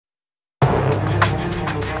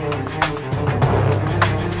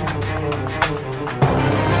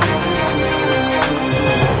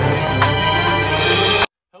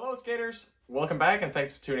skaters, welcome back and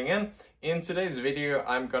thanks for tuning in. In today's video,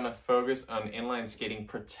 I'm gonna focus on inline skating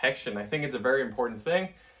protection. I think it's a very important thing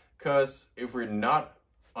because if we're not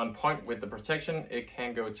on point with the protection, it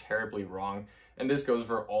can go terribly wrong. And this goes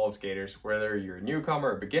for all skaters, whether you're a newcomer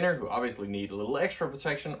or a beginner who obviously need a little extra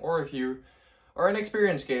protection, or if you are an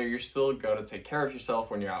experienced skater, you're still gotta take care of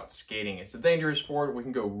yourself when you're out skating. It's a dangerous sport, we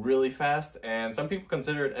can go really fast, and some people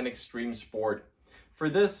consider it an extreme sport. For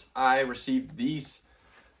this, I received these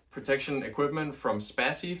protection equipment from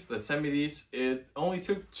Spfasziev that sent me these. It only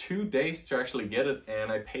took 2 days to actually get it,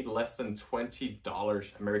 and I paid less than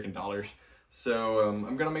 $20 American dollars. So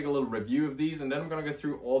I'm gonna make a little review of these, and then I'm gonna go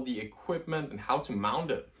through all the equipment and how to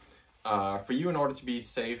mount it for you in order to be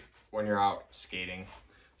safe when you're out skating.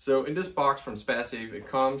 So in this box from Spfasziev, it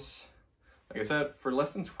comes, like I said, for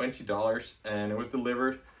less than $20, and it was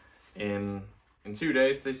delivered in 2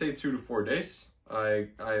 days. They say 2 to 4 days. I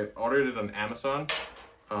ordered it on Amazon.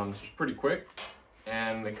 It's pretty quick,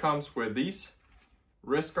 and it comes with these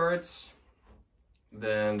wrist guards,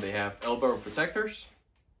 then they have elbow protectors,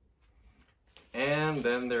 and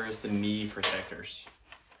then there is the knee protectors.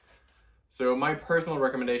 So my personal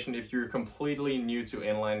recommendation, if you're completely new to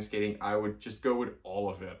inline skating, I would just go with all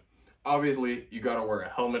of it. Obviously, you gotta wear a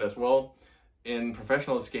helmet as well. In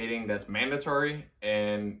professional skating, that's mandatory,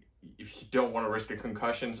 and if you don't want to risk a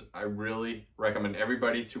concussions, I really recommend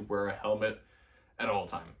everybody to wear a helmet at all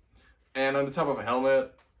time. And on the top of a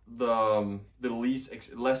helmet, the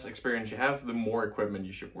less experience you have, the more equipment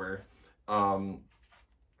you should wear. Of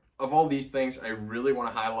all these things, I really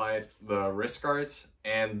want to highlight the wrist guards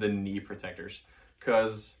and the knee protectors,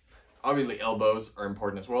 because obviously elbows are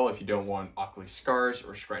important as well if you don't want ugly scars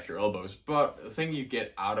or scratch your elbows. But the thing you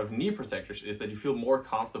get out of knee protectors is that you feel more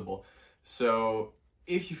comfortable. So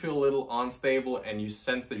if you feel a little unstable and you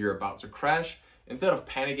sense that you're about to crash, instead of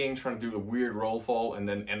panicking, trying to do a weird roll fall and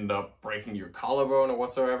then end up breaking your collarbone or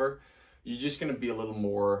whatsoever, you're just gonna be a little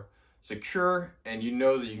more secure, and you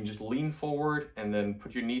know that you can just lean forward and then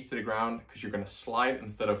put your knees to the ground because you're gonna slide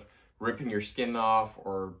instead of ripping your skin off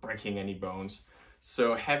or breaking any bones.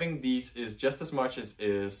 So having these is just as much as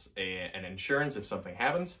an insurance if something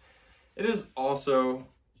happens. It is also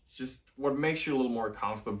just what makes you a little more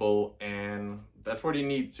comfortable, and that's what you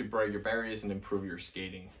need to break your barriers and improve your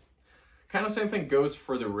skating. Kind of same thing goes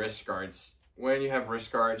for the wrist guards. When you have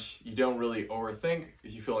wrist guards, you don't really overthink.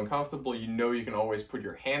 If you feel uncomfortable, you know you can always put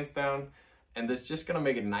your hands down, and that's just gonna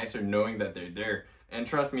make it nicer knowing that they're there. And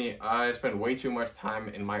trust me, I spent way too much time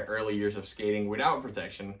in my early years of skating without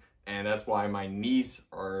protection, and that's why my knees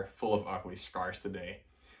are full of ugly scars today.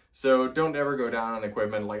 So don't ever go down on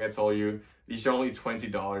equipment. Like I told you, these are only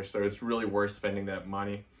 $20, so it's really worth spending that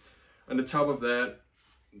money. On the top of that,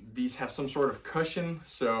 these have some sort of cushion,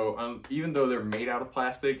 so even though they're made out of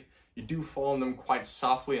plastic, you do fall on them quite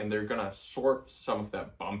softly and they're gonna absorb some of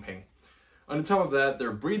that bumping. On the top of that,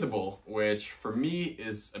 they're breathable, which for me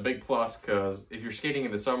is a big plus, because if you're skating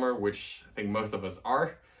in the summer, which I think most of us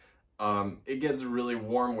are, it gets really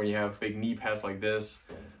warm when you have big knee pads like this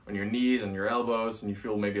on your knees and your elbows, and you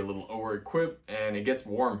feel maybe a little over-equipped, and it gets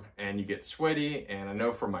warm and you get sweaty. And I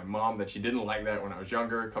know from my mom that she didn't like that when I was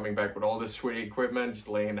younger, coming back with all this sweaty equipment, just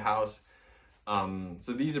laying in the house.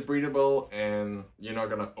 So these are breathable and you're not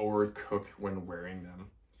gonna overcook when wearing them.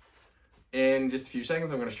 In just a few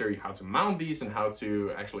seconds, I'm gonna show you how to mount these and how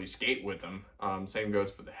to actually skate with them. Same goes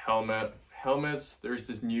for the helmets. There's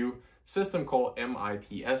this new system called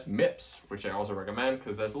MIPS, which I also recommend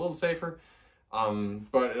because that's a little safer.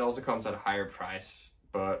 But it also comes at a higher price.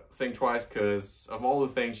 But think twice, because of all the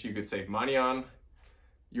things you could save money on,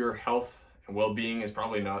 your health and well-being is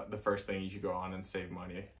probably not the first thing you should go on and save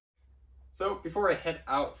money. So before I head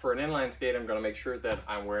out for an inline skate, I'm gonna make sure that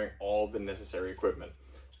I'm wearing all the necessary equipment.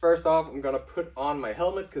 First off, I'm gonna put on my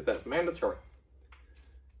helmet because that's mandatory.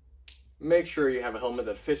 Make sure you have a helmet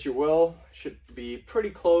that fits you well. It should be pretty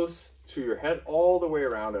close to your head all the way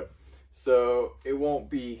around it, so it won't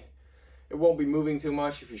be moving too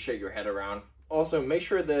much if you shake your head around. Also, make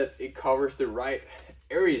sure that it covers the right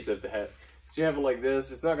areas of the head. So you have it like this,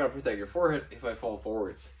 it's not gonna protect your forehead if I fall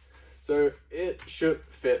forwards. So it should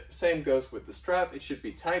fit. Same goes with the strap. It should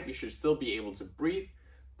be tight. You should still be able to breathe,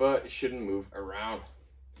 but it shouldn't move around.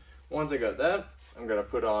 Once I got that, I'm gonna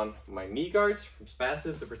put on my knee guards from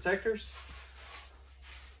Spfasziev, the protectors.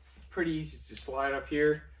 Pretty easy to slide up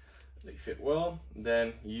here. They fit well.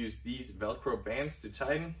 Then use these Velcro bands to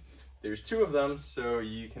tighten. There's 2 of them, so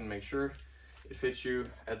you can make sure it fits you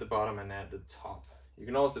at the bottom and at the top. You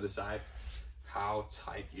can also decide how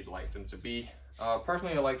tight you'd like them to be.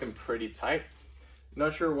 Personally, I like them pretty tight.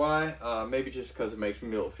 Not sure why, maybe just because it makes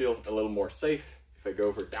me feel a little more safe if I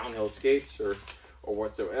go for downhill skates or or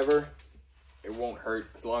whatsoever. It won't hurt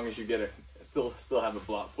as long as you get it. Still have a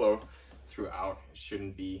blood flow throughout. It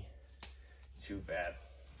shouldn't be too bad.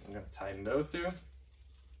 I'm gonna tighten those two.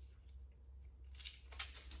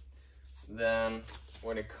 Then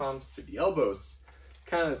when it comes to the elbows,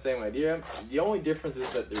 kind of the same idea. The only difference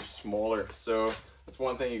is that they're smaller. So that's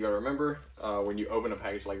one thing you gotta remember when you open a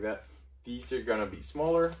package like that. These are gonna be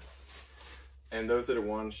smaller, and those are the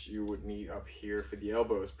ones you would need up here for the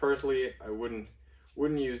elbows. Personally, I wouldn't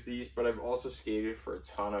use these, but I've also skated for a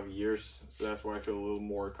ton of years, so that's why I feel a little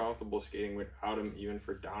more comfortable skating without them, even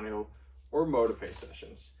for downhill or motor pace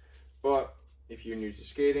sessions. But if you're new to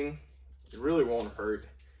skating, it really won't hurt.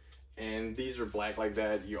 And these are black like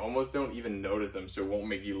that. You almost don't even notice them, so it won't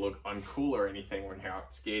make you look uncool or anything when you're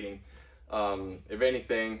out skating. If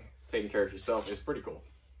anything, taking care of yourself is pretty cool.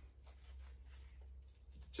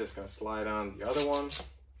 Just gonna slide on the other one.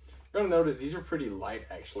 You're gonna notice these are pretty light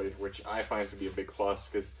actually, which I find to be a big plus,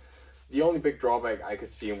 because the only big drawback I could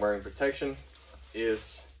see in wearing protection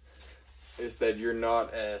is that you're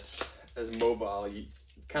not as mobile. You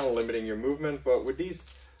kind of limiting your movement, but with these,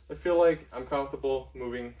 I feel like I'm comfortable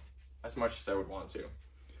moving as much as I would want to.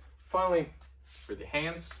 Finally, for the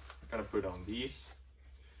hands, I'm gonna put on these.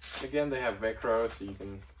 Again, they have Velcro, so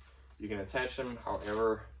you can attach them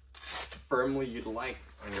however firmly you'd like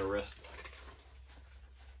on your wrist.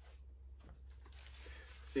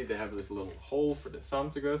 See, they have this little hole for the thumb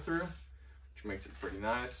to go through, which makes it pretty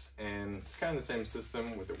nice. And it's kind of the same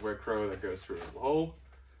system with the Velcro that goes through the hole,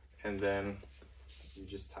 and then you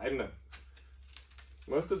just tighten it.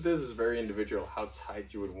 Most of this is very individual, how tight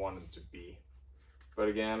you would want it to be. But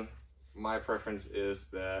again, my preference is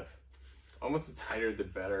that almost the tighter the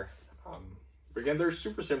better. But again, they're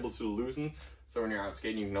super simple to loosen. So when you're out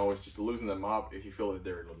skating, you can always just loosen them up if you feel that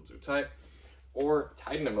they're a little too tight, or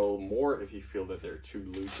tighten them a little more if you feel that they're too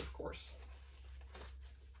loose, of course.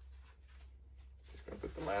 Just gonna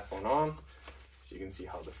put the last one on so you can see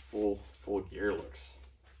how the full gear looks.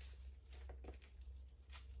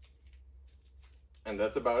 And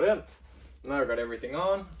that's about it. Now I got everything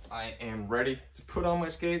on. I am ready to put on my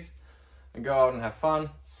skates and go out and have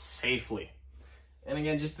fun safely. And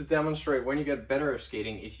again, just to demonstrate when you get better at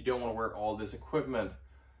skating, if you don't want to wear all this equipment,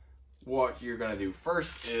 what you're going to do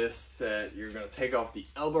first is that you're going to take off the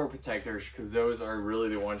elbow protectors, because those are really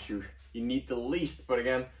the ones you need the least. But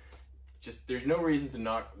again, just there's no reason to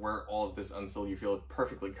not wear all of this until you feel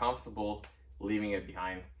perfectly comfortable leaving it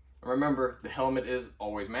behind. And remember, the helmet is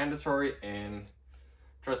always mandatory, and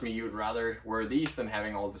trust me, you would rather wear these than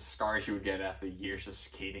having all the scars you would get after years of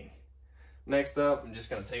skating. Next up, I'm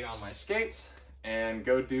just going to take on my skates and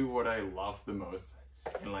go do what I love the most,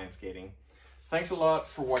 inline skating. Thanks a lot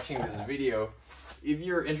for watching this video. If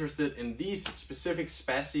you're interested in these specific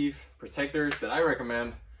Spfasziev protectors that I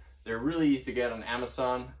recommend, they're really easy to get on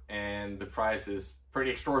Amazon, and the price is pretty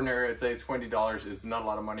extraordinary. I'd say $20 is not a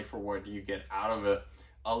lot of money for what you get out of it.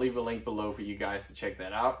 I'll leave a link below for you guys to check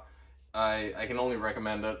that out. I can only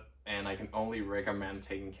recommend it, and I can only recommend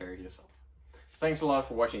taking care of yourself. Thanks a lot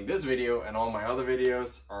for watching this video, and all my other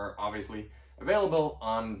videos are obviously available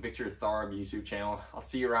on Victor Tharb YouTube channel. I'll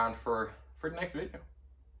see you around for the next video.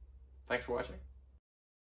 Thanks for watching.